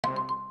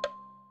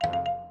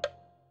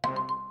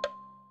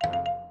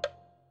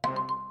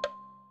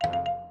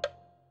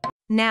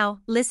Now,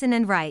 listen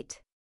and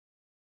write.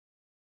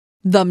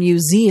 The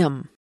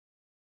museum.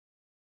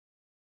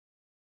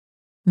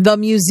 The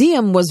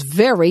museum was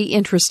very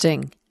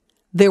interesting.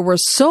 There were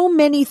so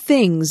many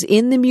things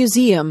in the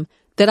museum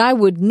that I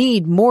would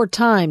need more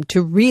time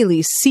to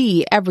really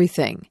see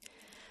everything.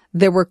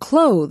 There were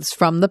clothes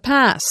from the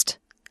past.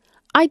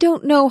 I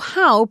don't know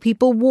how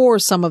people wore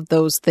some of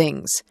those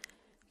things.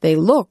 They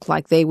look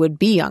like they would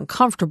be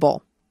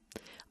uncomfortable.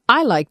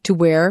 I like to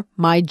wear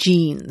my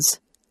jeans.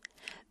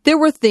 There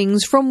were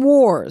things from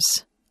wars.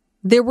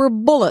 There were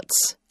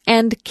bullets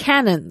and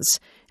cannons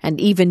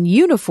and even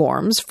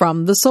uniforms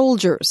from the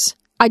soldiers.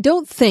 I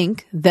don't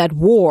think that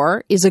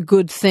war is a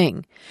good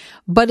thing,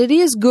 but it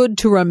is good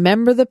to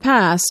remember the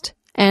past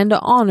and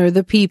honor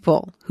the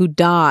people who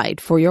died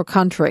for your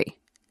country.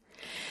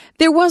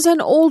 There was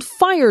an old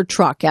fire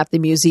truck at the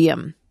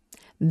museum.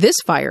 This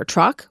fire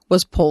truck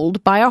was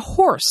pulled by a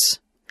horse.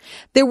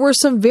 There were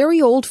some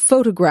very old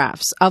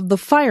photographs of the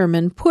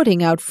firemen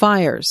putting out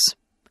fires.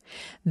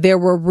 There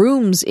were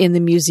rooms in the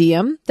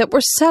museum that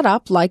were set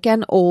up like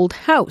an old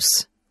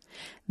house.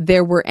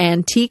 There were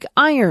antique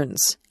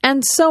irons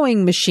and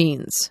sewing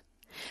machines.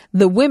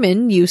 The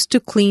women used to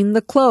clean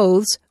the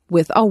clothes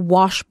with a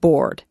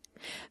washboard.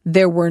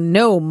 There were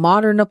no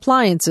modern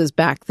appliances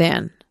back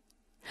then.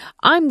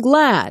 I'm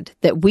glad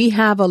that we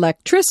have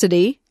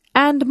electricity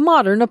and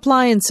modern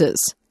appliances.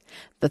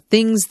 The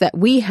things that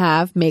we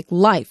have make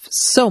life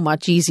so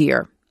much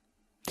easier.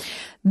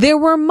 There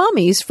were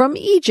mummies from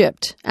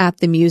Egypt at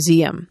the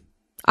museum.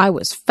 I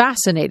was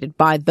fascinated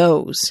by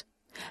those.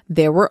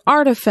 There were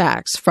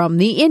artifacts from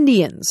the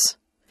Indians.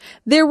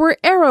 There were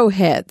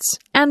arrowheads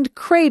and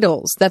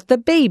cradles that the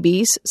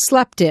babies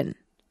slept in.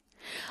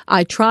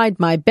 I tried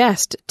my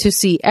best to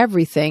see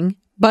everything,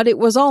 but it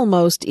was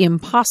almost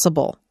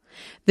impossible.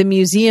 The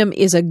museum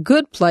is a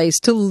good place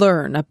to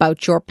learn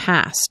about your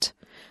past.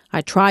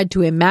 I tried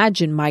to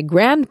imagine my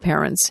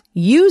grandparents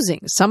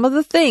using some of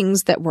the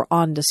things that were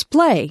on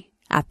display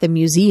at the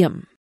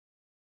museum.